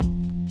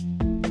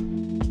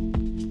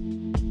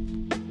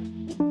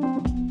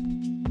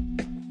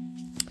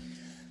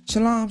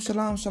Shalom,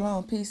 shalom,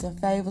 shalom, peace and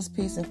favors,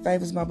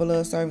 my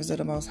beloved servants of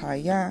the Most High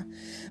Yah,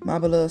 my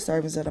beloved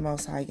servants of the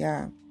Most High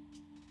Yah.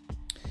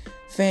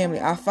 Family,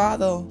 our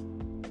Father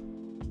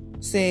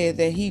said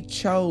that He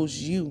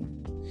chose you,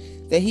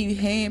 that He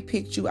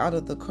handpicked you out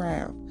of the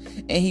crowd,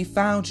 and He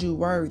found you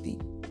worthy.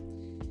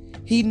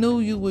 He knew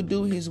you would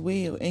do His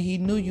will, and He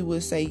knew you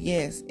would say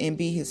yes and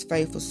be His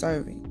faithful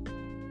servant.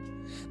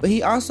 But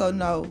He also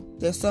know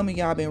that some of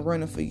y'all been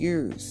running for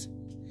years,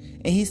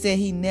 and He said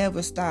He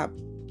never stopped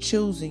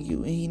choosing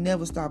you, and He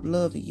never stopped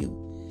loving you.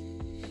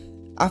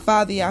 Our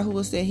Father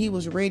Yahuwah said He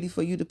was ready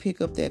for you to pick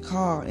up that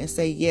call and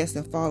say yes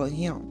and follow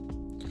Him.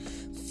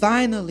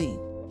 Finally,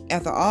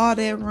 after all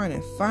that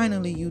running,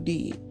 finally you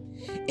did.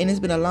 And it's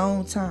been a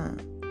long time.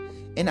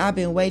 And I've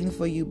been waiting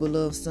for you,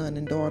 beloved son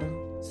and daughter,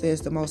 says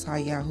the Most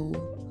High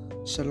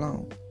Yahuwah.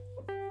 Shalom.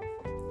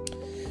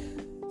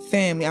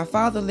 Family, our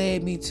Father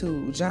led me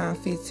to John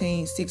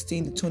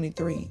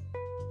 15:16-23.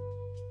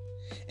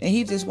 And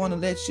He just want to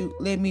let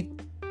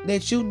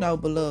you know,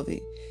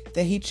 beloved,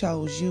 that He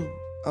chose you,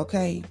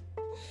 okay?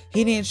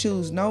 He didn't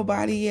choose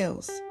nobody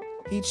else.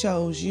 He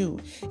chose you.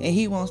 And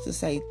He wants to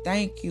say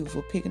thank you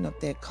for picking up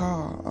that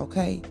call,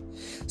 okay?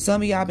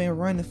 Some of y'all been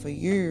running for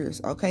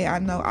years, okay? I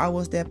know I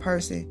was that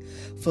person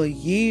for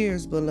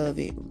years,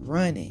 beloved,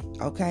 running,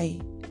 okay?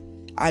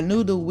 I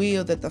knew the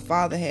will that the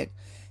Father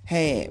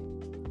had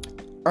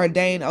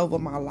ordained over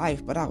my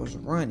life, but I was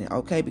running,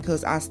 okay?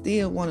 Because I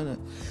still wanted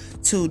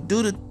to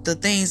do the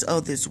things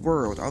of this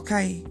world,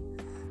 okay?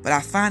 But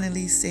I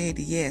finally said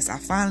yes. I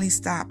finally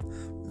stopped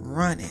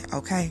running,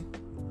 okay?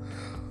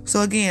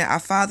 So again, our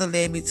Father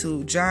led me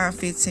to John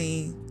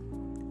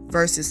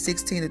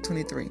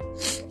 15:16-23.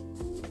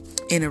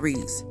 And it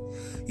reads,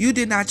 "You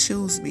did not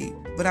choose me,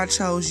 but I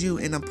chose you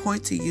and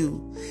appointed you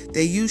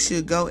that you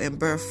should go and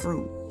bear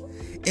fruit,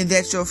 and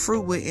that your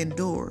fruit would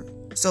endure.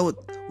 So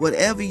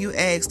whatever you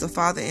ask the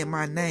Father in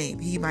my name,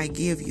 He might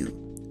give you.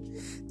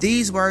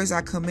 These words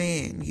I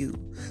command you,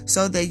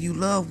 so that you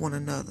love one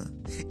another.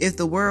 If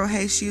the world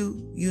hates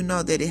you, you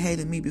know that it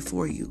hated me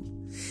before you.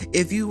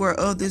 If you were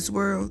of this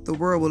world, the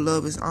world will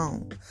love its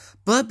own.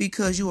 But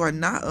because you are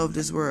not of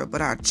this world,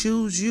 but I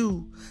choose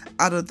you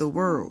out of the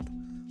world,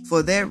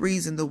 for that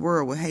reason the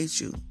world will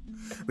hate you.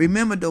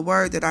 Remember the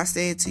word that I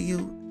said to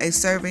you, a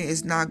servant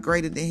is not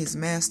greater than his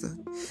master.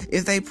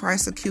 If they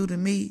persecuted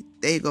me,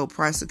 they go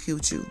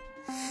persecute you.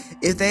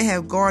 If they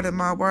have guarded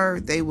my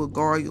word, they will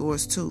guard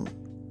yours too.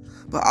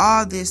 But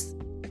all this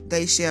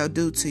they shall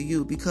do to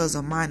you because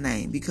of my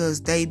name,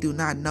 because they do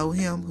not know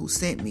Him who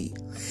sent me.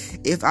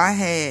 If I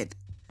had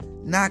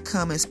not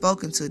come and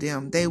spoken to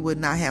them, they would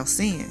not have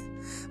sinned.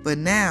 But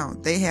now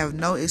they have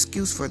no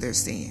excuse for their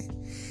sin.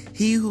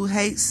 He who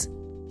hates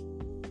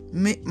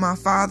my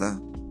Father,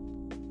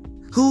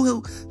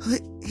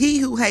 he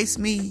who hates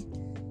me,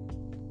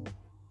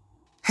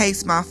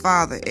 hates my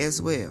Father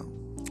as well."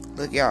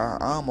 Look, y'all,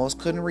 I almost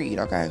couldn't read,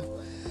 okay?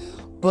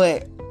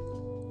 But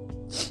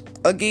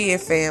again,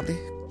 family,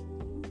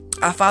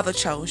 our Father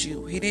chose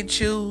you. He didn't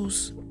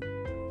choose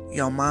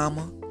your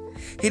mama.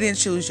 He didn't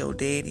choose your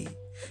daddy,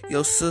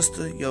 your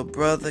sister, your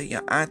brother,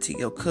 your auntie,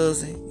 your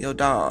cousin, your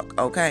dog,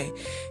 okay?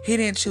 He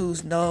didn't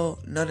choose none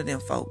of them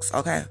folks,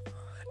 okay?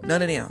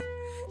 None of them.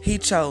 He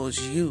chose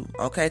you,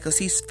 okay? Because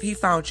he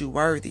found you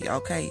worthy,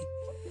 okay?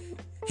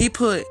 He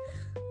put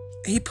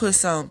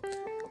some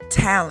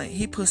talent.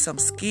 He put some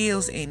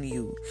skills in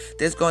you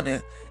that's going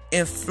to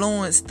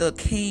influence the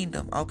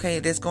kingdom, okay?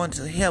 That's going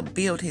to help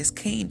build His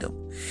kingdom.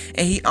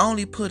 And He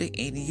only put it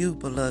in you,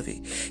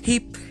 beloved.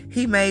 He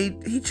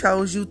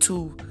chose you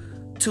to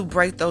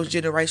break those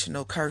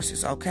generational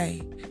curses,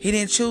 okay? He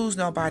didn't choose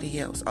nobody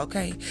else,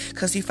 okay?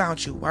 Because He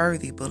found you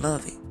worthy,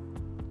 beloved.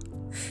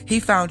 He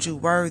found you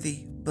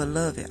worthy,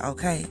 beloved,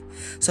 okay?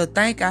 So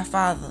thank our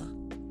Father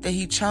that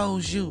He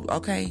chose you,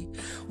 okay?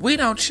 We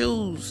don't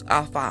choose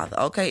our Father,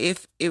 okay?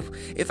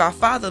 If our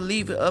Father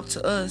leave it up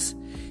to us,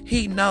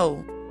 He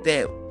know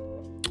that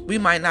we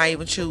might not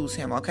even choose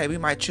Him, okay? We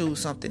might choose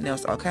something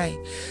else, okay?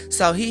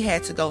 So He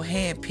had to go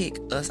handpick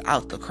us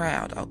out the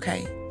crowd,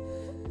 okay?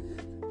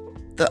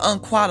 The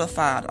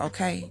unqualified,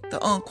 okay?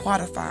 The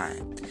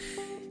unqualified.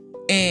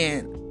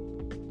 And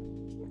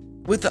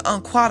with the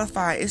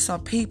unqualified, it's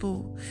some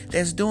people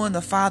that's doing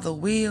the Father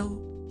will,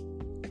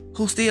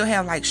 who still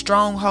have like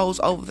strongholds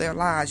over their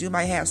lives. You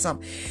might have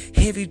some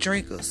heavy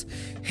drinkers,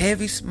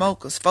 heavy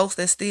smokers, folks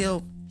that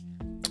still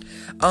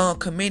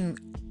committing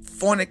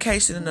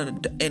fornication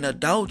and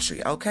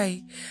adultery,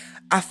 okay?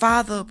 Our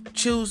Father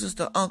chooses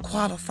the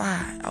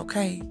unqualified,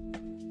 okay?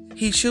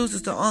 He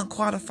chooses the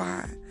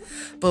unqualified.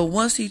 But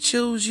once He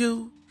chooses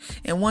you,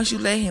 and once you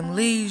let Him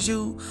lead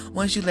you,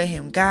 once you let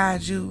Him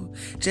guide you,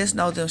 just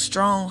know them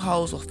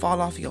strongholds will fall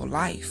off your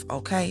life,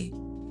 okay?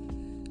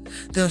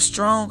 The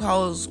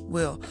strongholds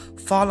will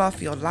fall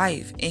off your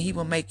life, and He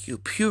will make you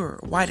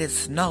pure, white as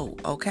snow,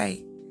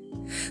 okay?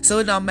 So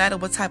it don't matter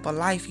what type of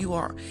life you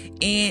are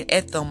in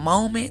at the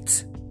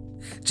moment.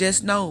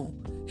 Just know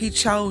He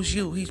chose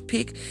you. He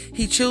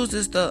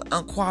chooses the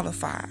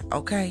unqualified,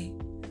 okay?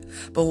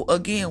 But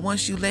again,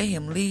 once you let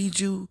Him lead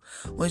you,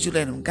 once you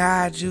let Him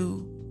guide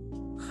you,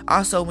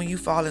 Also, when you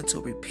fall into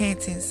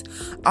repentance,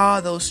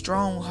 all those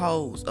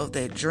strongholds of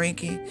that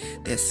drinking,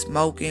 that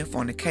smoking,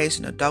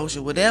 fornication,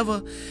 adultery,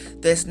 whatever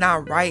that's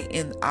not right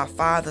in our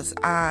Father's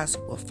eyes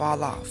will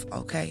fall off,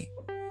 okay?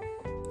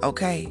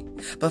 Okay?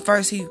 But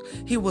first,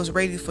 he was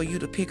ready for you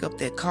to pick up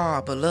that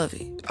car,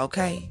 beloved,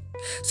 okay?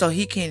 So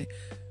he can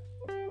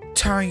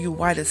turn you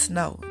white as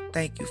snow.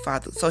 Thank you,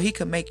 Father. So he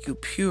can make you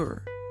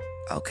pure,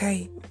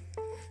 okay?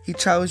 He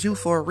chose you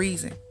for a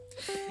reason.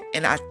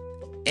 And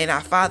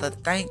our Father,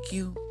 thank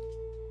you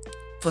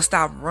for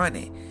stop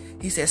running.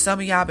 He said some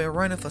of y'all been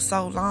running for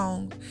so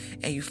long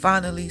and you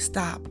finally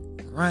stop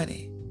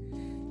running.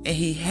 And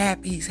he's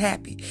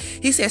happy.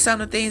 He said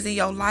some of the things in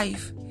your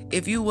life,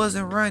 if you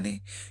wasn't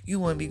running, you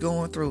wouldn't be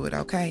going through it,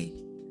 okay?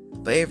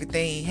 But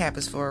everything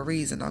happens for a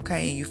reason,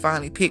 okay? And you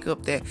finally picked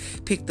up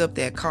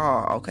that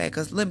car, okay?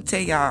 Because let me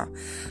tell y'all,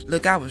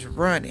 look, I was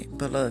running,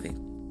 beloved.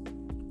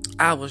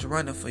 I was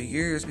running for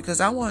years because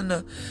I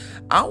wanted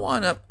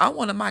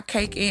my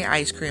cake and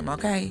ice cream,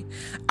 okay?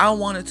 I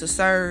wanted to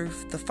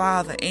serve the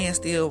Father and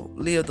still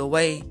live the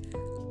way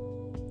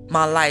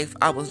my life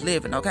I was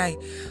living, okay?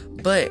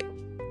 But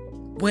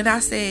when I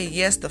said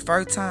yes the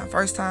first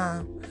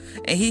time,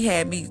 and he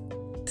had me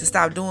to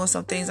stop doing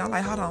some things, I'm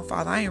like, hold on,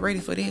 Father, I ain't ready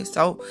for this.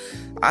 So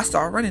I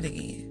started running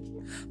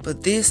again.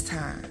 But this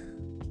time,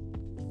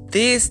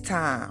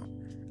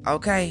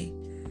 okay,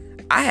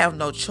 I have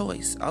no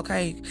choice,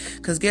 okay?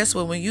 Because guess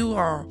what? When you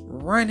are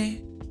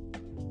running,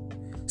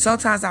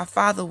 sometimes our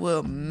Father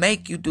will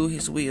make you do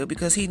his will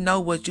because he know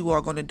what you are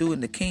going to do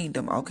in the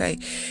kingdom, okay?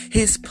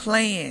 His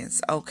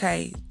plans,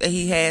 okay, that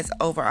he has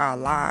over our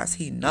lives,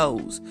 he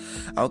knows,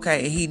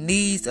 okay? And he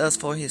needs us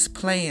for his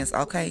plans,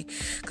 okay?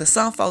 Because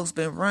some folks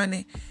been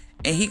running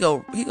and he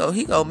go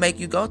make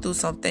you go through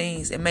some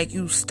things and make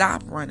you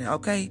stop running,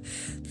 okay?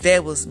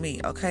 That was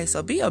me, okay?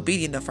 So be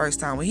obedient the first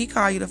time. When he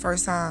called you the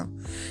first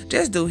time,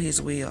 just do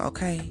his will,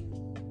 okay?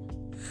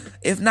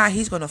 If not,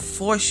 he's going to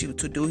force you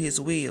to do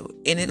his will.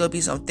 And it's going to be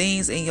some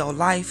things in your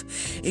life.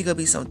 It's going to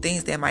be some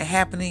things that might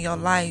happen in your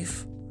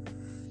life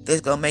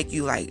that's going to make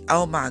you like,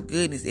 oh my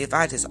goodness, if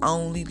I just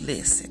only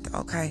listened,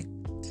 okay?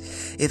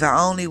 If I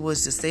only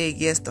was to say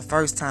yes the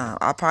first time,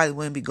 I probably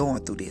wouldn't be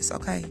going through this,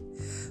 okay?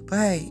 But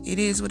hey, it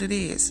is what it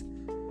is.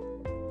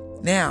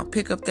 Now,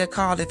 pick up that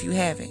call if you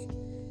haven't.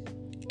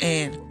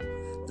 And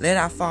let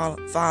our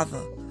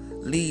Father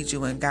lead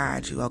you and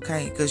guide you,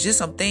 okay? Because there's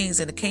some things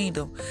in the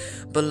kingdom,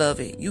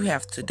 beloved, you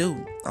have to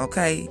do,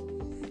 okay?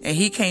 And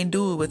he can't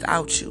do it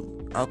without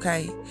you,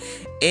 okay?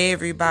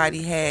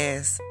 Everybody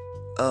has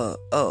a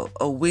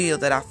will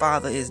that our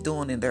Father is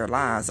doing in their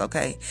lives,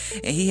 okay?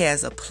 And he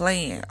has a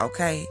plan,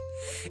 okay?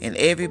 And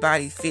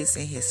everybody fits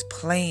in his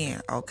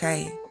plan,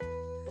 okay?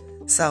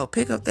 So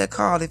pick up that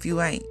call if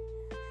you ain't.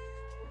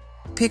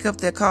 Pick up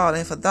that call.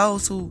 And for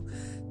those who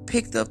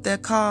picked up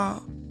that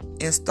call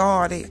and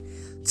started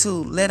to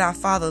let our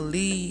Father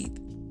lead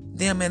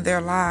them in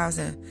their lives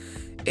and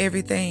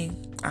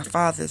everything, our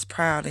Father is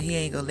proud and he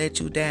ain't gonna let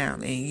you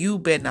down. And you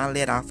better not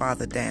let our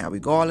Father down,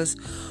 regardless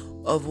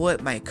of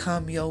what might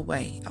come your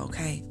way,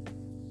 okay?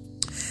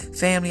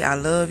 Family, I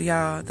love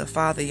y'all. The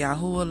Father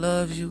Yahuwah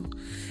loves you.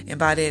 And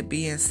by that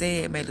being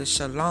said, may the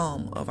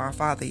shalom of our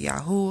Father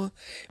Yahuwah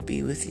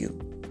be with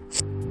you.